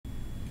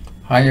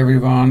Hi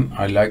everyone,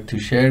 I'd like to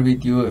share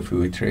with you a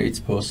few trades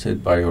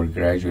posted by our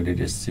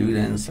graduated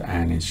students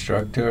and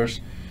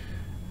instructors.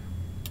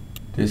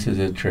 This is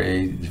a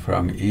trade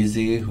from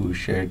Easy, who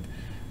shared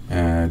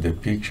the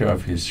picture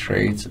of his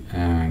trades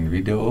and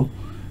video.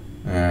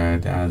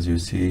 As you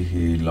see,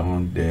 he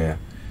longed the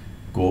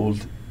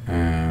gold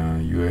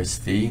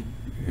USD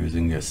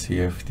using a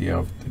CFD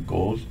of the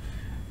gold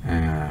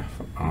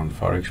on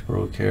Forex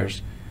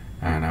brokers,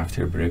 and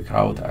after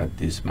breakout at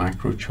this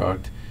macro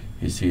chart,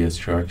 you see a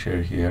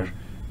structure here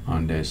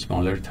on the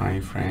smaller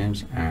time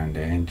frames and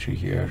the entry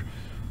here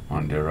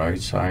on the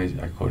right side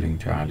according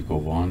to algo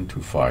 1 to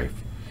 5,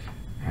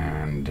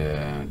 and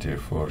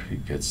therefore he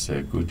gets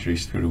a good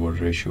risk to reward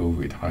ratio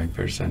with high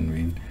percent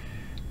win,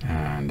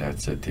 and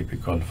that's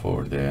typical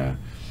for the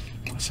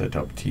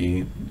setup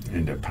T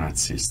in the PAAT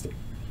system.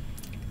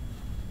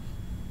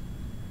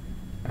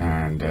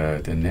 And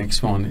the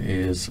next one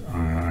is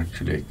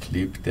actually a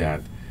clip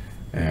that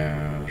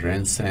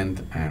Ren sent,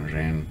 and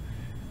Ren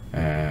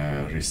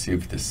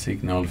received the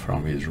signal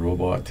from his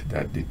robot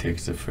that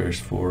detects the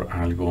first 4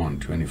 algo on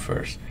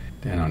 21st.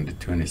 Then on the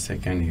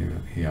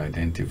 22nd he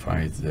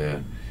identifies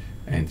the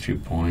entry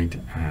point,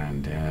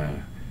 and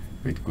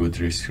with good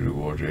risk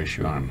reward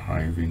ratio and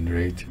high win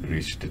rate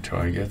reached the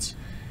targets.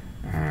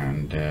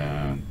 And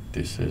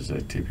this is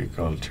a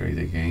typical trade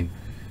again,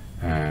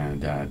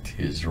 that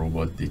his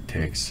robot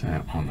detects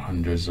on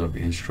hundreds of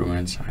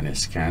instruments and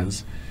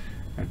scans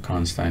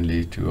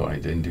constantly to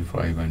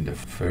identify when the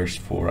first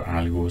 4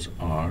 algos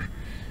are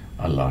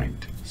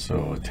aligned.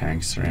 So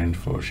thanks Ren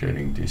for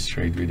sharing this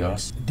trade with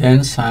us.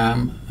 Then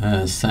Sam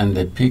sent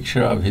a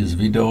picture of his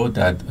video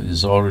that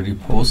is already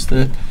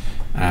posted,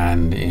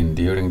 and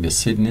during the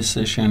Sydney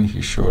session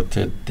he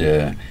shorted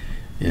the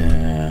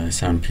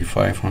S&P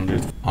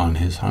 500 on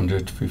his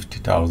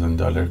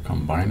 $150,000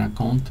 combined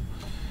account.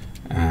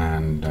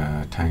 And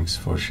thanks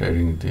for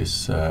sharing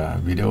this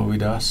video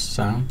with us,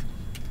 Sam.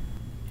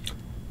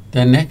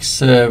 The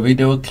next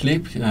video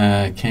clip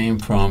came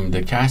from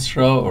the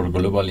Castro, or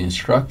global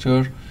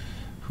instructor,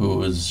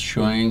 who is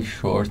showing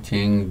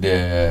shorting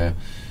the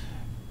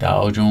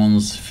Dow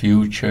Jones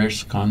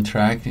futures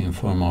contract in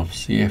form of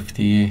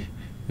CFD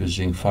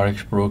using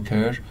Forex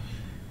broker.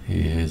 He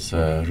is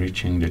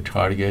reaching the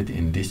target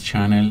in this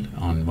channel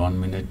on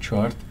 1-minute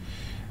chart,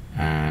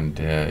 and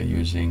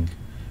using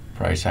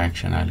Price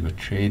Action Algo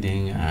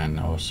Trading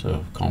and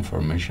also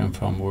confirmation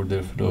from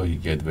order flow, he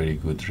get very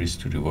good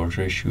risk to reward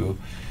ratio.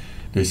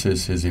 This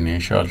is his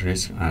initial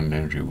risk and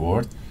then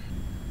reward.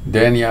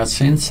 Then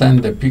Yasin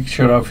sent a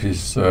picture of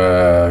his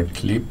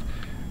clip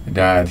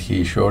that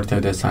he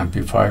shorted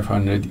S&P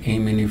 500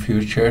 E-mini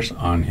futures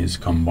on his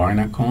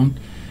combined account,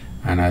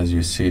 and as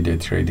you see the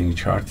trading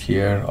chart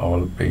here,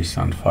 all based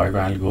on 5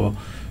 algo,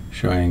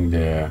 showing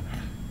the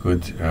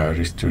good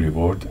risk to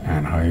reward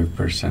and high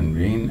percent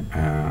win,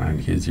 and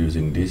he's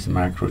using this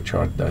macro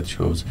chart that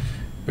shows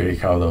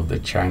breakout of the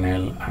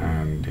channel.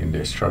 And in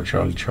the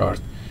structural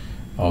chart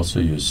also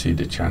you see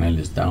the channel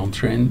is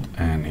downtrend,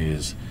 and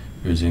he's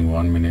using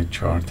 1-minute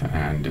chart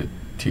and the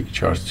tick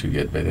charts to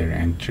get better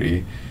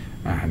entry,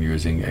 and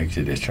using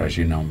exit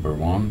strategy number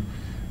 1.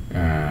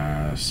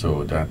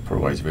 So that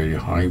provides very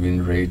high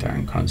win rate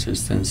and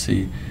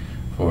consistency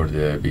for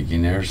the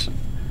beginners.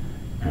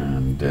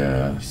 And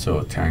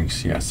so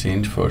thanks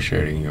Yasin for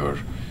sharing your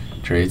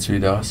trades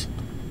with us.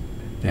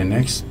 The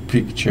next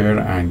picture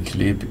and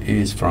clip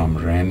is from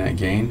Ren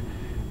again,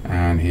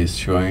 and he's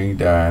showing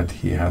that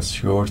he has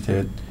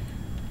shorted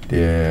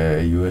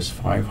the US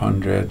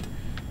 500.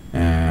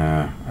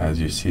 As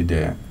you see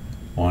the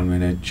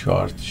 1-minute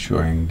chart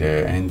showing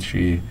the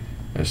entry,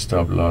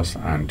 stop loss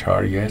and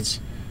targets,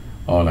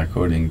 all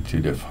according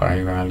to the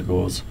 5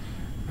 algos,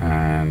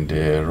 and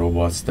the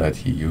robots that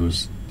he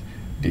used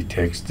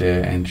detects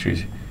the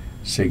entry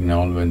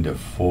signal when the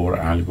 4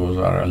 algos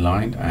are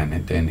aligned,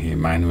 and then he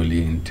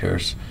manually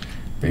enters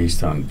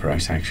based on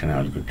Price Action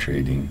Algo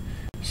Trading.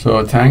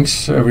 So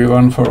thanks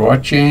everyone for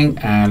watching,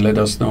 and let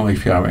us know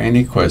if you have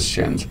any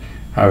questions.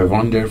 Have a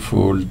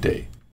wonderful day.